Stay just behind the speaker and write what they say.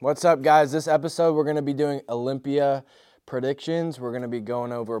What's up, guys? This episode, we're going to be doing Olympia predictions. We're going to be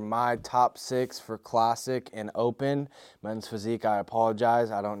going over my top 6 for Classic and Open. Men's Physique, I apologize.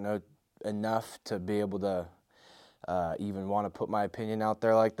 I don't know enough to be able to even want to put my opinion out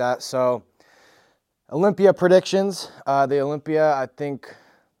there like that. So, Olympia predictions. The Olympia, I think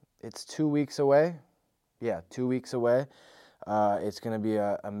it's 2 weeks away. Yeah, 2 weeks away. It's going to be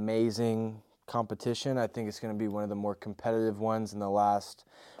an amazing competition. I think it's going to be one of the more competitive ones in the last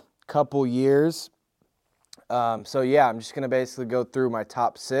couple years. I'm just going to basically go through my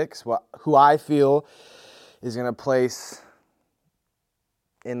top 6, who I feel is going to place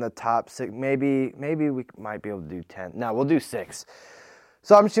in the top 6. Maybe we might be able to do 10. No, we'll do 6.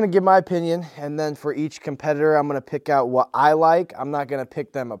 So I'm just going to give my opinion, and then for each competitor, I'm going to pick out what I like. I'm not going to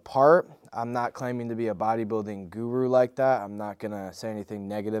pick them apart. I'm not claiming to be a bodybuilding guru like that. I'm not going to say anything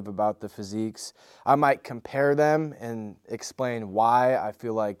negative about the physiques. I might compare them and explain why I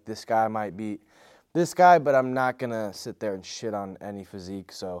feel like this guy might beat this guy, but I'm not going to sit there and shit on any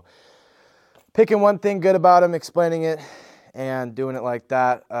physique. So picking one thing good about him, explaining it, and doing it like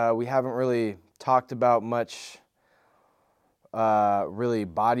that. We haven't really talked about much really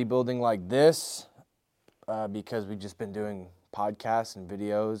bodybuilding like this because we've just been doing podcasts and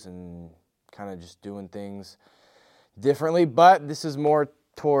videos and kind of just doing things differently. But this is more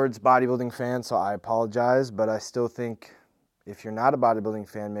towards bodybuilding fans, so I apologize. But I still think if you're not a bodybuilding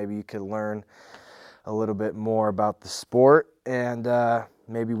fan, maybe you could learn a little bit more about the sport and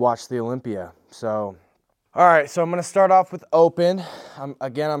maybe watch the Olympia. So, all right, so I'm going to start off with Open.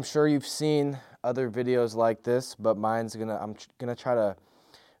 I'm sure you've seen other videos like this, but I'm gonna try to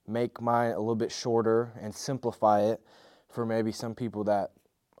make mine a little bit shorter and simplify it for maybe some people that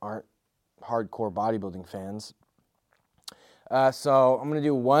aren't hardcore bodybuilding fans. So I'm gonna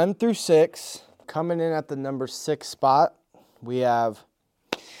do 1 through 6. Coming in at the number 6 spot, we have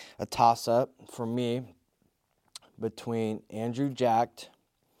a toss-up for me between Andrew Jacked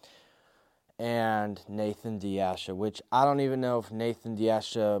and Nathan Diasha, which I don't even know if Nathan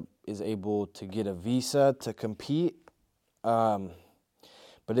Diasha is able to get a visa to compete. But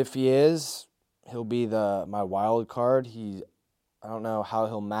if he is, he'll be my wild card. I don't know how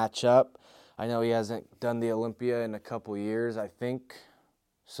he'll match up. I know he hasn't done the Olympia in a couple years, I think.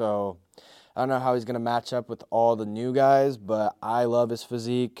 So I don't know how he's going to match up with all the new guys, but I love his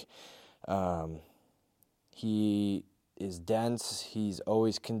physique. He is dense. He's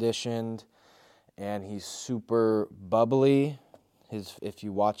always conditioned. And he's super bubbly. If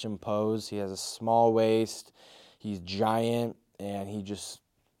you watch him pose, he has a small waist. He's giant, and he just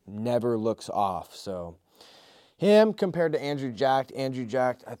never looks off. So him compared to Andrew Jacked. Andrew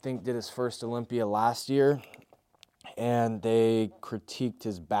Jacked, I think, did his first Olympia last year, and they critiqued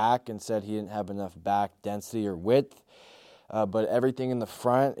his back and said he didn't have enough back density or width. But everything in the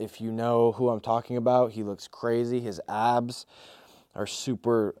front, if you know who I'm talking about, he looks crazy. His abs are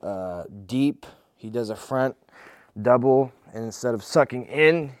super deep. He does a front double, and instead of sucking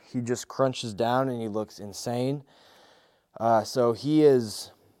in, he just crunches down, and he looks insane. So he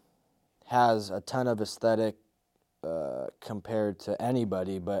has a ton of aesthetic compared to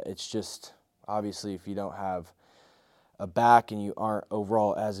anybody, but it's just, obviously, if you don't have a back and you aren't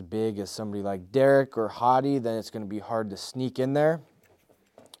overall as big as somebody like Derek or Hottie, then it's going to be hard to sneak in there.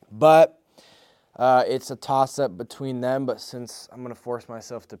 But it's a toss-up between them, but since I'm going to force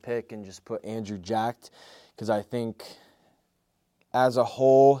myself to pick and just put Andrew Jacked, because I think as a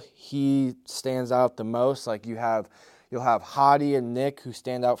whole, he stands out the most. Like you'll have Hottie and Nick who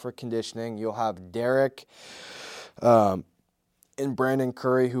stand out for conditioning. You'll have Derek and Brandon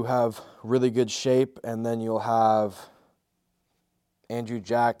Curry who have really good shape, and then you'll have Andrew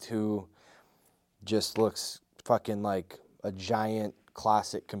Jacked who just looks fucking like a giant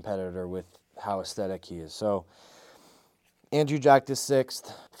classic competitor with how aesthetic he is. So Andrew Jacked is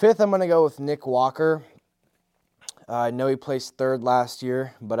 6th. 5th, I'm going to go with Nick Walker. I know he placed 3rd last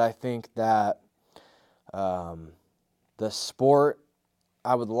year, but I think that the sport,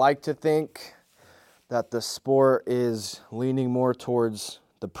 I would like to think that the sport is leaning more towards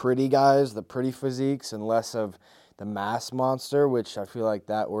the pretty guys, the pretty physiques, and less of the mass monster, which I feel like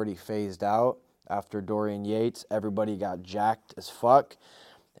that already phased out after Dorian Yates. Everybody got jacked as fuck.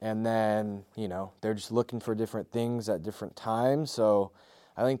 And then, they're just looking for different things at different times. So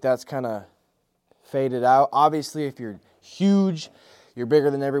I think that's kind of faded out. Obviously, if you're huge, you're bigger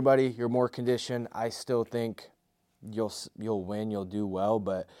than everybody, you're more conditioned, I still think you'll win, you'll do well.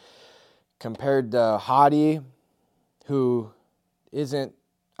 But compared to Hottie, who isn't,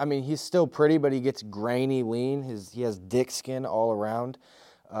 he's still pretty, but he gets grainy lean. He has dick skin all around.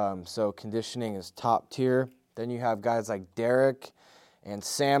 So conditioning is top tier. Then you have guys like Derek and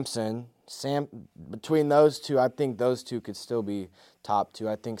Samson. Between those two, I think those two could still be top two.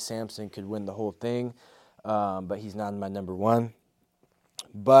 I think Samson could win the whole thing, but he's not my number one.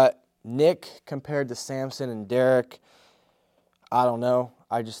 But Nick compared to Samson and Derek, I don't know.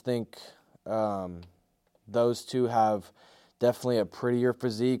 I just think those two have definitely a prettier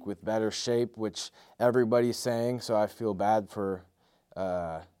physique with better shape, which everybody's saying, so I feel bad for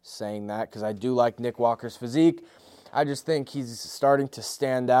saying that because I do like Nick Walker's physique. I just think he's starting to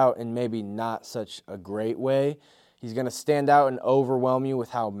stand out in maybe not such a great way. He's going to stand out and overwhelm you with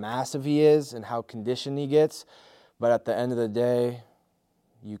how massive he is and how conditioned he gets, but at the end of the day,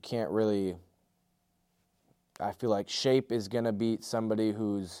 you can't really... I feel like shape is going to beat somebody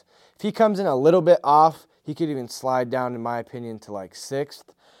who's... If he comes in a little bit off, he could even slide down, in my opinion, to like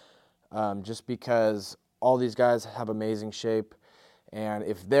 6th, just because all these guys have amazing shape. And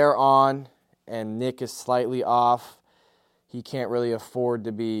if they're on and Nick is slightly off, he can't really afford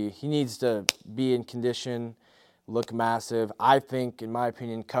to be... He needs to be in condition, look massive. I think, in my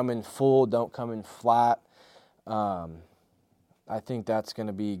opinion, come in full, don't come in flat. I think that's going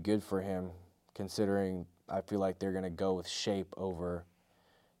to be good for him, considering I feel like they're going to go with shape over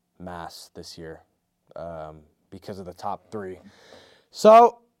mass this year because of the top 3.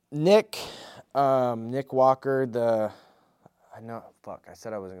 So, Nick Walker, I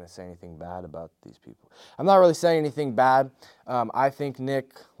said I wasn't going to say anything bad about these people. I'm not really saying anything bad. I think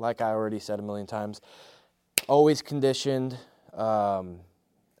Nick, like I already said a million times, always conditioned,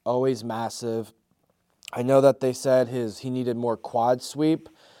 always massive. I know that they said he needed more quad sweep,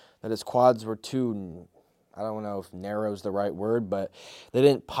 that his quads were too, I don't know if narrow is the right word, but they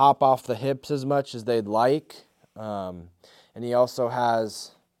didn't pop off the hips as much as they'd like. And he also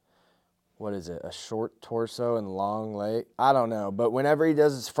has, a short torso and long leg? I don't know. But whenever he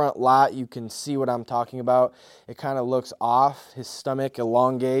does his front lat, you can see what I'm talking about. It kind of looks off. His stomach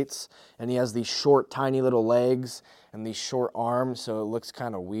elongates, and he has these short, tiny little legs and these short arms, so it looks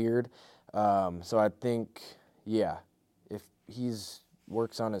kind of weird. So I think, if he's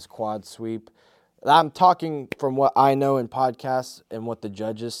works on his quad sweep, I'm talking from what I know in podcasts and what the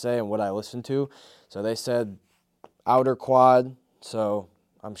judges say and what I listen to. So they said outer quad, so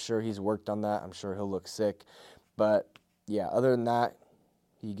I'm sure he's worked on that. I'm sure he'll look sick. But, other than that,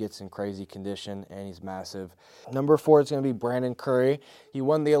 he gets in crazy condition and he's massive. Number 4 is going to be Brandon Curry. He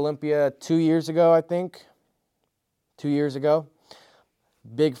won the Olympia 2 years ago, I think. 2 years ago.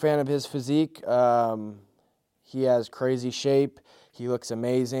 Big fan of his physique. He has crazy shape. He looks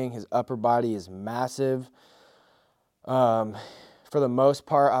amazing. His upper body is massive. For the most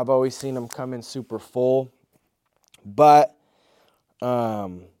part, I've always seen him come in super full. But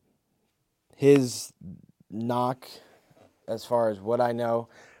his knock, as far as what I know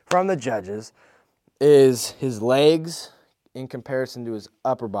from the judges, is his legs in comparison to his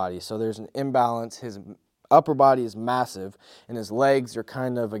upper body. So there's an imbalance. His upper body is massive, and his legs are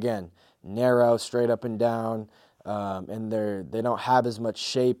kind of, again, narrow, straight up and down, and they don't have as much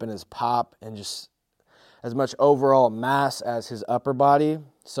shape and as pop and just as much overall mass as his upper body.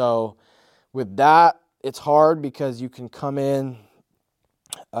 So with that, it's hard because you can come in,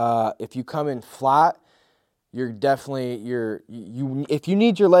 if you come in flat, if you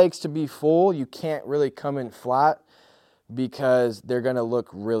need your legs to be full, you can't really come in flat because they're going to look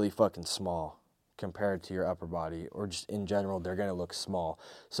really fucking small compared to your upper body, or just in general, they're going to look small.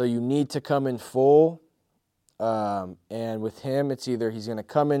 So you need to come in full, and with him, it's either he's going to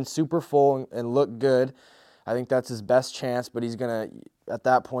come in super full and look good. I think that's his best chance, but he's going to, at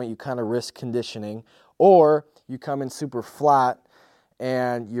that point, you kind of risk conditioning, or you come in super flat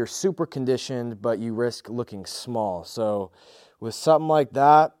and you're super conditioned, but you risk looking small. So with something like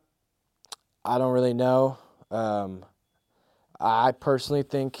that, I don't really know. I personally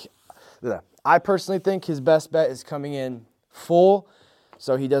think his best bet is coming in full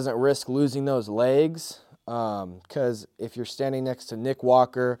so he doesn't risk losing those legs. Because if you're standing next to Nick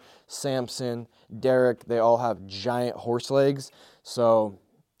Walker, Samson, Derek, they all have giant horse legs. So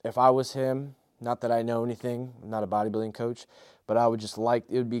if I was him, not that I know anything, I'm not a bodybuilding coach, but I would just it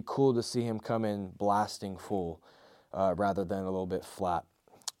would be cool to see him come in blasting full rather than a little bit flat.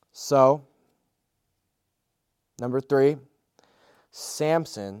 So, number 3,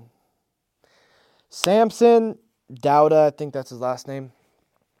 Samson Dauda, I think that's his last name.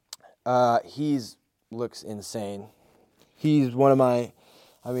 Looks insane. He's one of my,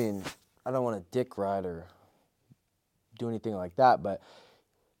 I don't want to dick ride or do anything like that, but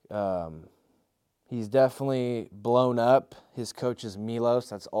he's definitely blown up. His coach is Milos.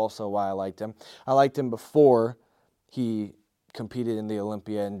 That's also why I liked him. I liked him before he competed in the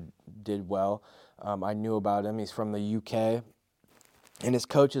Olympia and did well. I knew about him. He's from the UK. And his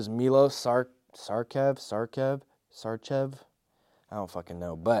coach is Milos Sarchev. I don't fucking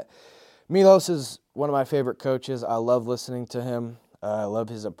know. But Milos is one of my favorite coaches. I love listening to him. I love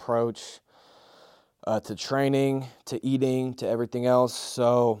his approach to training, to eating, to everything else.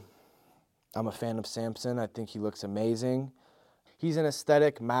 So I'm a fan of Samson. I think he looks amazing. He's an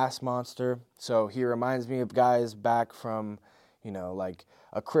aesthetic mass monster. So he reminds me of guys back from, like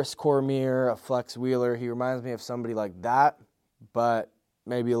a Chris Cormier, a Flex Wheeler. He reminds me of somebody like that, but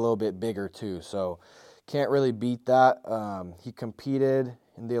maybe a little bit bigger too. So can't really beat that. He competed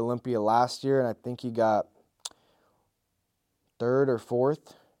in the Olympia last year, and I think he got third or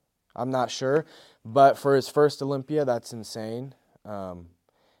fourth. I'm not sure. But for his first Olympia, that's insane.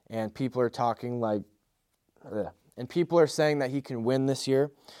 And people are talking and people are saying that he can win this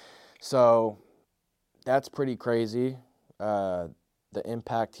year. So that's pretty crazy. The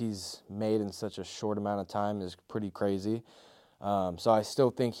impact he's made in such a short amount of time is pretty crazy. So I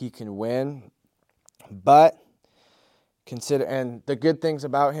still think he can win. But and the good things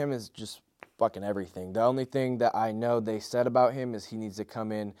about him is just fucking everything. The only thing that I know they said about him is he needs to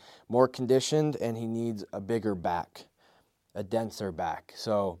come in more conditioned and he needs a bigger back, a denser back.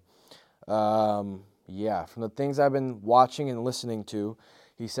 So, from the things I've been watching and listening to,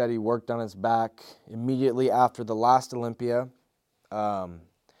 he said he worked on his back immediately after the last Olympia, and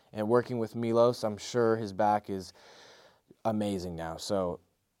working with Milos, I'm sure his back is amazing now. So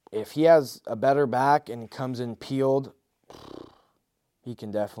if he has a better back and comes in peeled, he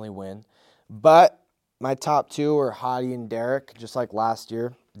can definitely win. But my top two are Hadi and Derek, just like last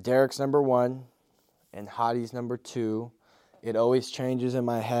year. Derek's number 1 and Hadi's number 2. It always changes in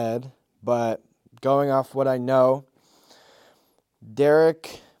my head, but going off what I know,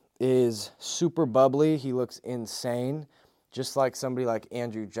 Derek is super bubbly. He looks insane. Just like somebody like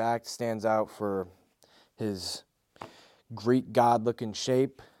Andrew Jack stands out for his Greek god-looking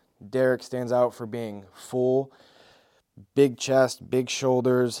shape. Derek stands out for being full, big chest, big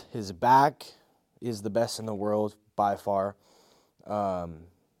shoulders. His back is the best in the world by far.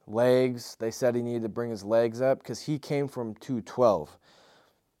 Legs, they said he needed to bring his legs up because he came from 212.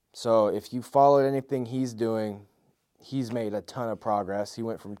 So if you followed anything he's doing, he's made a ton of progress. He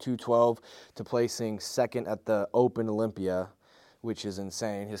went from 212 to placing second at the Open Olympia, which is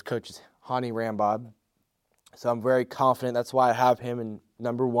insane. His coach is Hani Rambod. So I'm very confident. That's why I have him in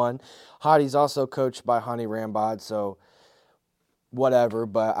number 1. Hadi's also coached by Hani Rambod, so whatever.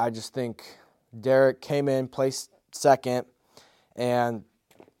 But I just think Derek came in, placed second, and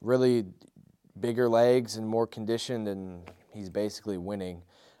really bigger legs and more conditioned, and he's basically winning.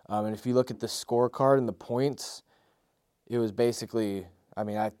 And if you look at the scorecard and the points, it was basically,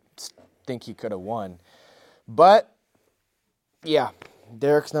 I think he could have won. But, yeah,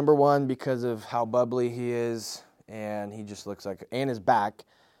 Derek's number 1 because of how bubbly he is, and he just looks like, and his back.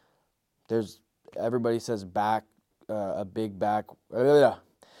 Everybody says back, a big back.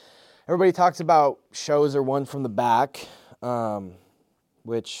 Everybody talks about shows are won from the back,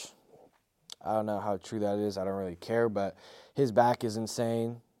 which I don't know how true that is. I don't really care, but his back is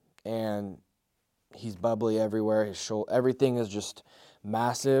insane, and he's bubbly everywhere. His shoulder, everything is just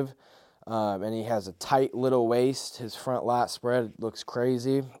massive, and he has a tight little waist. His front lat spread looks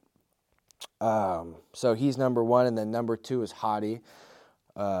crazy. So he's number 1, and then number 2 is Hadi,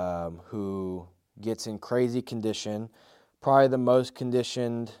 who gets in crazy condition, probably the most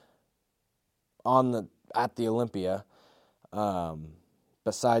conditioned at the Olympia,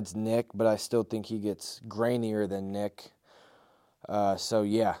 besides Nick, but I still think he gets grainier than Nick. So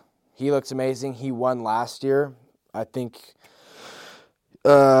yeah, he looks amazing. He won last year. I think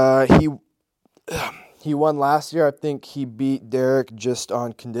he won last year. I think he beat Derek just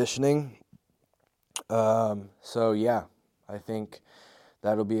on conditioning. So yeah, I think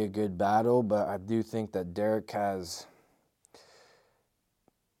that'll be a good battle, but I do think that Derek has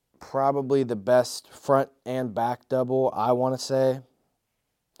probably the best front and back double, I want to say.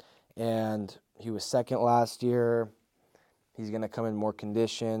 And he was second last year. He's going to come in more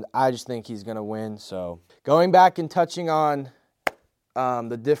conditioned. I just think he's going to win. So going back and touching on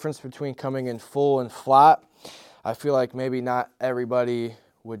the difference between coming in full and flat, I feel like maybe not everybody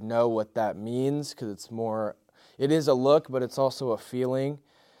would know what that means because it is a look, but it's also a feeling.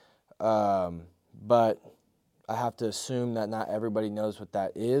 But I have to assume that not everybody knows what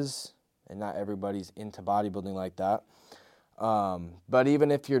that is, and not everybody's into bodybuilding like that. But even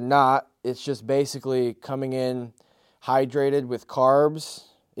if you're not, it's just basically coming in hydrated with carbs.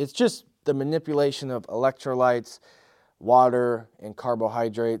 It's just the manipulation of electrolytes, water, and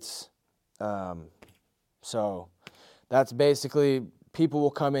carbohydrates. So that's basically, people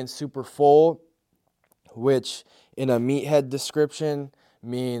will come in super full, which in a meathead description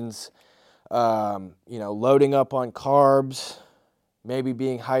means, loading up on carbs, maybe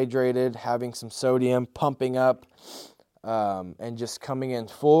being hydrated, having some sodium, pumping up, and just coming in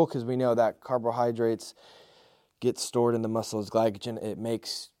full, because we know that carbohydrates get stored in the muscle as glycogen. It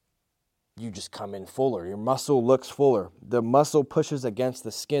makes you just come in fuller. Your muscle looks fuller. The muscle pushes against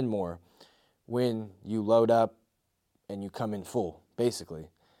the skin more when you load up and you come in full, basically.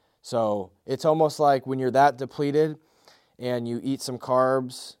 So it's almost like when you're that depleted and you eat some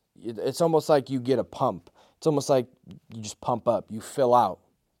carbs, it's almost like you get a pump. It's almost like you just pump up. You fill out.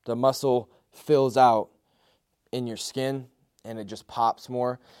 The muscle fills out in your skin and it just pops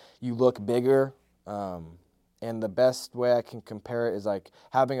more. You look bigger. And the best way I can compare it is like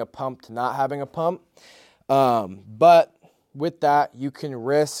having a pump to not having a pump. But with that, you can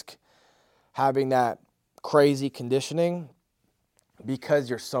risk having that crazy conditioning because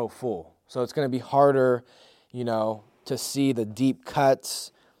you're so full. So it's going to be harder, to see the deep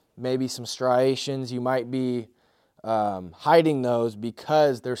cuts, maybe some striations. You might be hiding those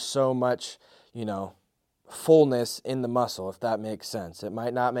because there's so much, fullness in the muscle, if that makes sense. It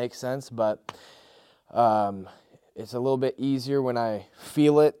might not make sense, but it's a little bit easier when I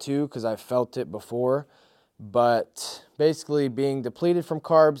feel it too, because I felt it before. But basically being depleted from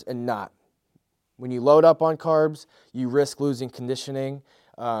carbs and not. When you load up on carbs, you risk losing conditioning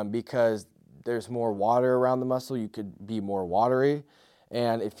because there's more water around the muscle. You could be more watery.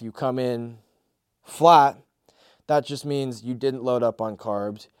 And if you come in flat, that just means you didn't load up on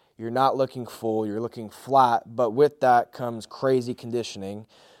carbs. You're not looking full. You're looking flat. But with that comes crazy conditioning.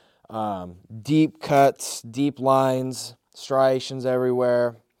 Deep cuts, deep lines, striations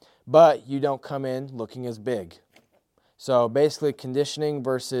everywhere. But you don't come in looking as big. So basically conditioning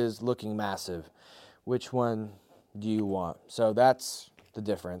versus looking massive. Which one do you want? So that's the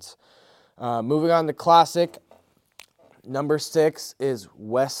difference. Moving on to Classic. Number 6 is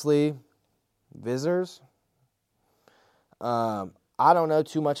Wesley Vissers. I don't know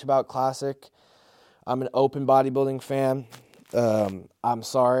too much about Classic. I'm an open bodybuilding fan. I'm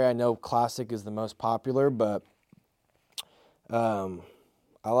sorry, I know Classic is the most popular, but I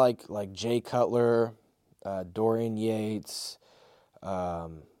like Jay Cutler, Dorian Yates,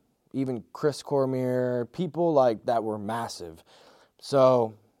 even Chris Cormier, people like that were massive.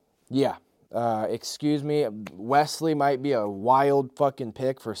 So, yeah, excuse me, Wesley might be a wild fucking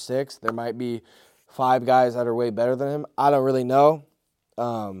pick for 6. There might be 5 guys that are way better than him. I don't really know.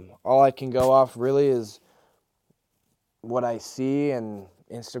 All I can go off really is what I see in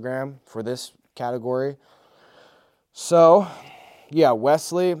Instagram for this category. So, yeah,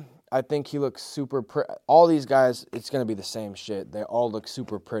 Wesley, I think he looks super pretty. All these guys, it's going to be the same shit. They all look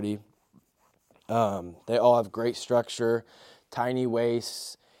super pretty. They all have great structure, tiny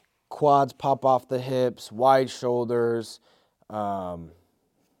waists, quads pop off the hips, wide shoulders, all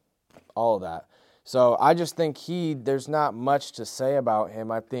of that. So I just think there's not much to say about him.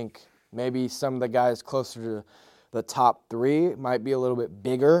 I think maybe some of the guys closer to the top 3 might be a little bit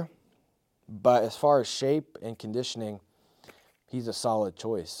bigger. But as far as shape and conditioning, he's a solid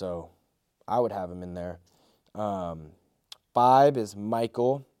choice. So I would have him in there. 5 is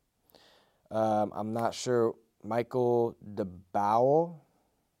Michael. I'm not sure. Michael DeBowel.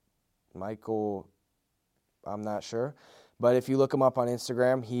 I'm not sure. But if you look him up on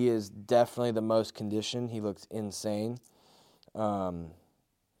Instagram, he is definitely the most conditioned. He looks insane.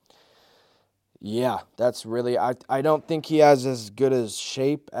 Yeah, that's really... I don't think he has as good as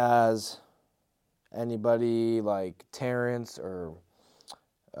shape as anybody like Terrence or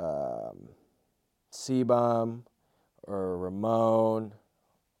Sebum or Ramon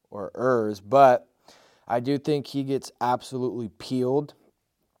or Urs, but I do think he gets absolutely peeled,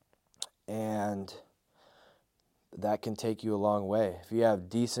 and that can take you a long way. If you have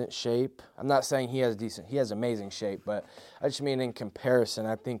decent shape, I'm not saying he has amazing shape, but I just mean in comparison,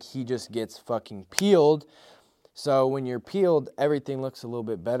 I think he just gets fucking peeled. So when you're peeled, everything looks a little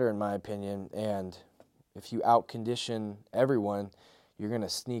bit better in my opinion, and if you out-condition everyone, you're going to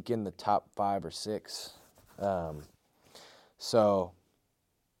sneak in the top 5 or 6. So,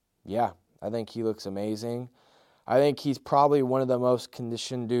 yeah, I think he looks amazing. I think he's probably one of the most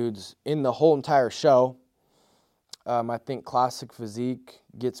conditioned dudes in the whole entire show. I think Classic Physique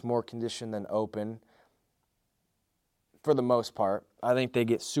gets more conditioned than Open for the most part. I think they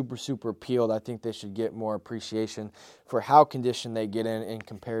get super, super peeled. I think they should get more appreciation for how conditioned they get in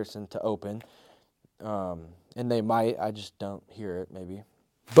comparison to Open. And they might. I just don't hear it, maybe.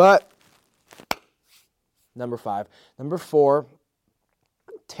 But, number 5. Number 4,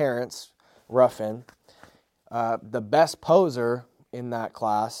 Terrence Ruffin. The best poser in that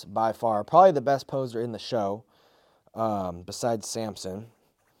class by far. Probably the best poser in the show, besides Samson.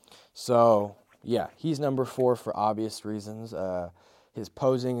 So, yeah, he's number 4 for obvious reasons. His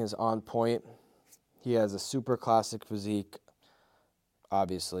posing is on point. He has a super classic physique,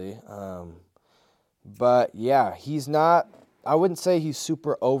 obviously. But, yeah, he's not, I wouldn't say he's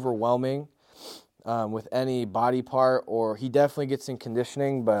super overwhelming with any body part, or he definitely gets in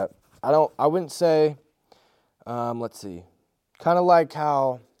conditioning, but I wouldn't say, let's see, kind of like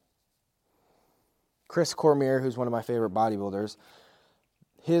how Chris Cormier, who's one of my favorite bodybuilders,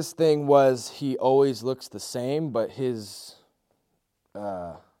 his thing was he always looks the same, but his,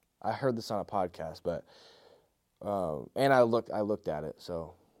 I heard this on a podcast, but, and I looked at it,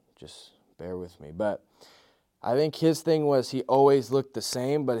 so just bear with me. But I think his thing was he always looked the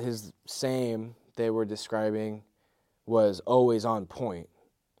same, but his same they were describing was always on point.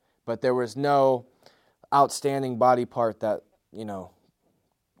 But there was no outstanding body part that, there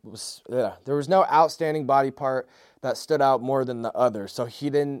was no outstanding body part that stood out more than the other. So he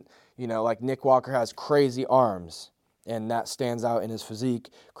didn't, like Nick Walker has crazy arms, and that stands out in his physique.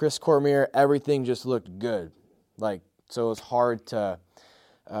 Chris Cormier, everything just looked good. So it was hard to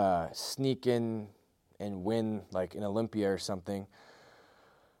sneak in and win, like in Olympia or something.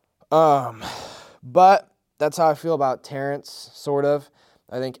 But that's how I feel about Terrence, sort of.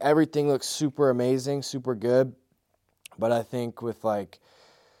 I think everything looks super amazing, super good. But I think with,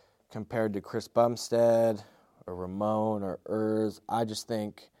 compared to Chris Bumstead or Ramon or Urs, I just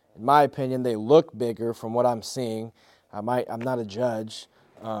think, in my opinion, they look bigger from what I'm seeing. I'm not a judge,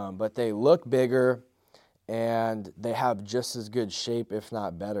 but they look bigger and they have just as good shape, if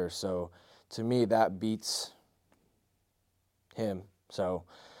not better. So to me, that beats him. So,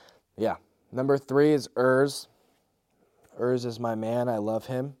 yeah. Number 3 is Urs. Urs is my man. I love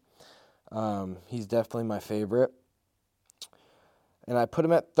him. He's definitely my favorite. And I put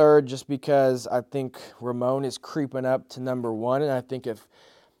him at 3rd just because I think Ramon is creeping up to number 1. And I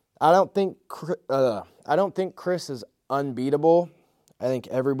don't think Chris is unbeatable. I think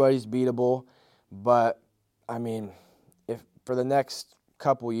everybody's beatable. But I mean, if for the next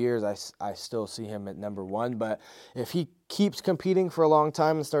couple years, I still see him at number 1. But if he keeps competing for a long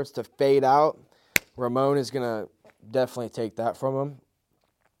time and starts to fade out, Ramon is gonna definitely take that from him.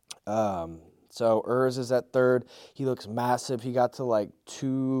 So Urs is at 3rd. He looks massive. He got to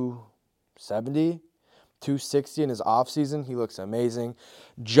 270, 260 in his off season. He looks amazing.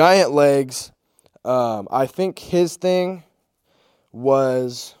 Giant legs. I think his thing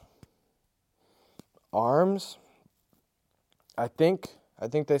was arms. I think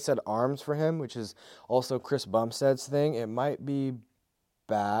they said arms for him, which is also Chris Bumstead's thing. It might be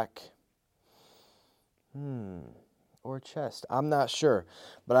back. Or chest. I'm not sure.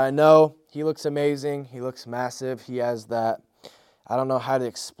 But I know he looks amazing. He looks massive. He has that, I don't know how to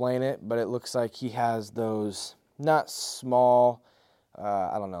explain it, but it looks like he has those, not small,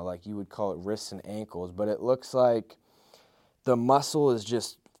 I don't know, like you would call it wrists and ankles, but it looks like the muscle is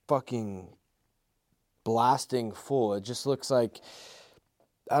just fucking blasting full. It just looks like,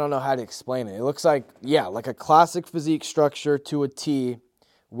 I don't know how to explain it. It looks like, like a classic physique structure to a T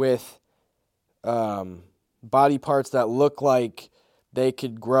with body parts that look like they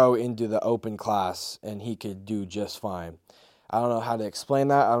could grow into the open class and he could do just fine. I don't know how to explain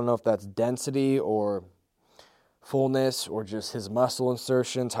that. I don't know if that's density or fullness or just his muscle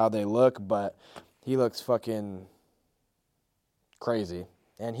insertions, how they look, but he looks fucking crazy.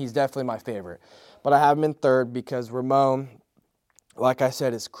 And he's definitely my favorite. But I have him in 3rd because Ramon, like I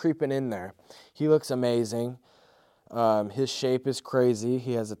said, is creeping in there. He looks amazing. His shape is crazy.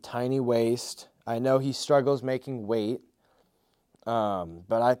 He has a tiny waist. I know he struggles making weight,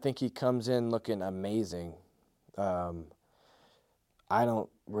 but I think he comes in looking amazing. I don't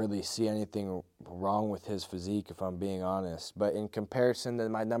really see anything wrong with his physique, if I'm being honest. But in comparison to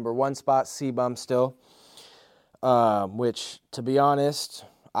my number 1 spot, C-Bum still, which, to be honest,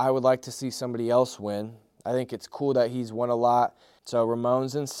 I would like to see somebody else win. I think it's cool that he's won a lot. So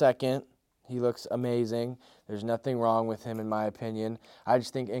Ramon's in 2nd. He looks amazing. There's nothing wrong with him, in my opinion. I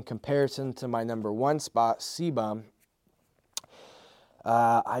just think in comparison to my number 1 spot, C-Bum,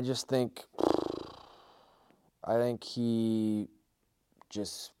 I think he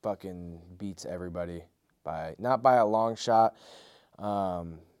just fucking beats everybody not by a long shot.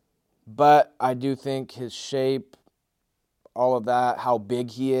 But I do think his shape, all of that, how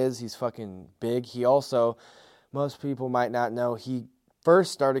big he is, he's fucking big. He also, most people might not know, he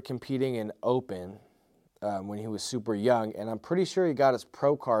first started competing in open when he was super young, and I'm pretty sure he got his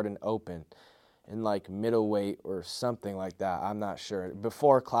pro card in open in middleweight or something like that. I'm not sure.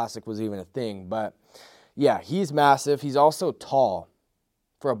 Before Classic was even a thing, but yeah, he's massive. He's also tall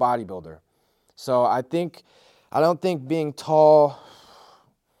for a bodybuilder. So I don't think being tall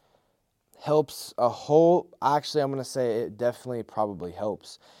helps a whole. Actually, I'm going to say it definitely probably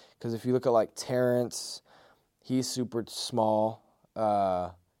helps. Because if you look at like Terrence, he's super small.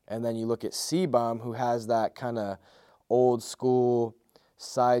 And then you look at C-Bum, who has that kind of old school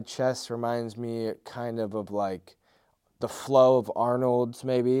side chest, reminds me kind of like the flow of Arnold's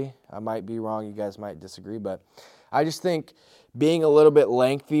maybe. I might be wrong. You guys might disagree. But I just think being a little bit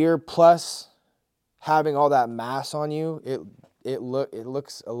lengthier plus having all that mass on you, it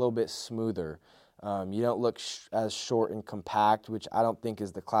looks a little bit smoother. You don't look as short and compact, which I don't think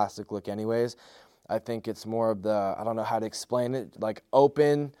is the classic look anyways. I think it's more of the, I don't know how to explain it, like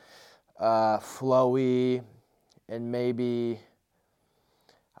open, flowy, and maybe,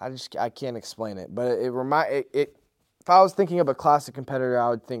 I can't explain it. But if I was thinking of a classic competitor, I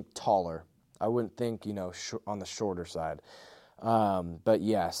would think taller. I wouldn't think, on the shorter side. But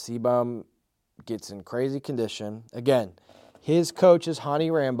yeah, C-Bum gets in crazy condition. Again, his coach is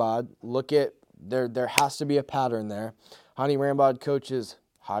Hani Rambod. Look at, there has to be a pattern there. Hani Rambod coaches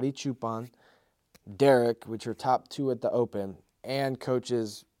Hadi Chupan, Derek, which are top 2 at the Open, and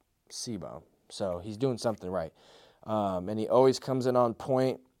coaches C-Bum. So he's doing something right. And he always comes in on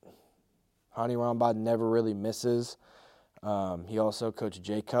point. Hani Rambod never really misses. He also coached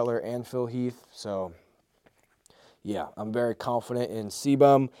Jay Cutler and Phil Heath. So, yeah, I'm very confident in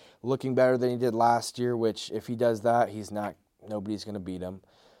C-Bum looking better than he did last year, which if he does that, nobody's going to beat him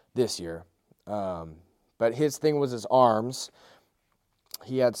this year. But his thing was his arms.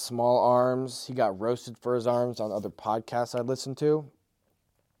 He had small arms. He got roasted for his arms on other podcasts I listened to.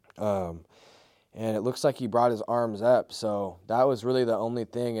 And it looks like he brought his arms up. So that was really the only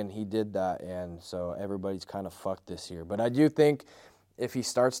thing, and he did that. And so everybody's kind of fucked this year. But I do think if he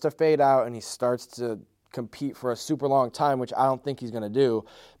starts to fade out and he starts to compete for a super long time, which I don't think he's going to do,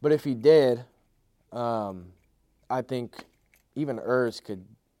 but if he did, I think even Urs could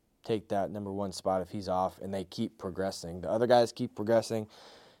take that number 1 spot if he's off and they keep progressing. The other guys keep progressing.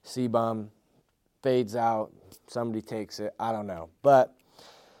 C-Bum fades out. Somebody takes it. I don't know. But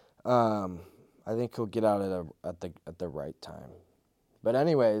I think he'll get out at the right time. But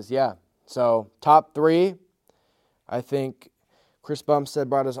anyways, yeah. So top 3, I think Chris Bumstead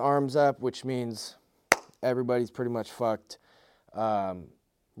brought his arms up, which means everybody's pretty much fucked.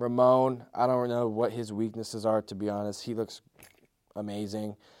 Ramon, I don't know what his weaknesses are, to be honest. He looks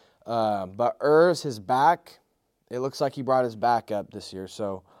amazing. But Urs, his back, it looks like he brought his back up this year.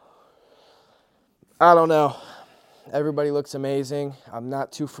 So, I don't know. Everybody looks amazing. I'm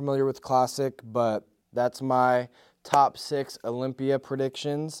not too familiar with Classic, but that's my top 6 Olympia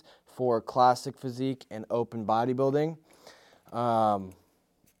predictions for Classic Physique and Open Bodybuilding.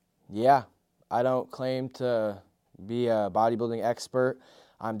 Yeah, I don't claim to be a bodybuilding expert.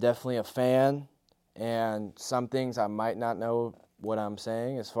 I'm definitely a fan, and some things I might not know what I'm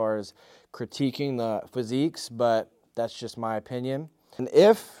saying as far as critiquing the physiques, but that's just my opinion. And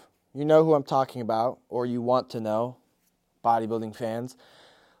if you know who I'm talking about, or you want to know, bodybuilding fans,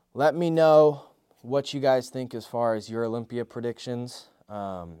 let me know what you guys think as far as your Olympia predictions.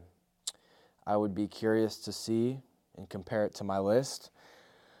 I would be curious to see and compare it to my list.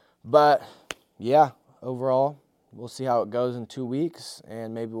 But yeah, overall, we'll see how it goes in 2 weeks,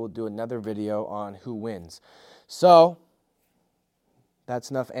 and maybe we'll do another video on who wins. So that's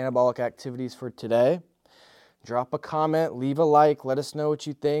enough anabolic activities for today. Drop a comment, leave a like, let us know what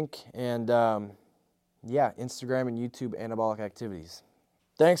you think, and yeah, Instagram and YouTube Anabolic Activities.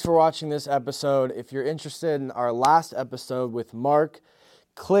 Thanks for watching this episode. If you're interested in our last episode with Mark,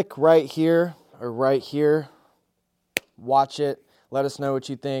 click right here or right here. Watch it. Let us know what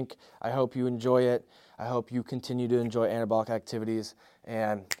you think. I hope you enjoy it. I hope you continue to enjoy Anabolic Activities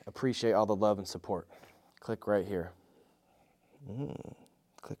and appreciate all the love and support. Click right here.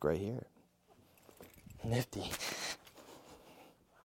 Click right here. Nifty.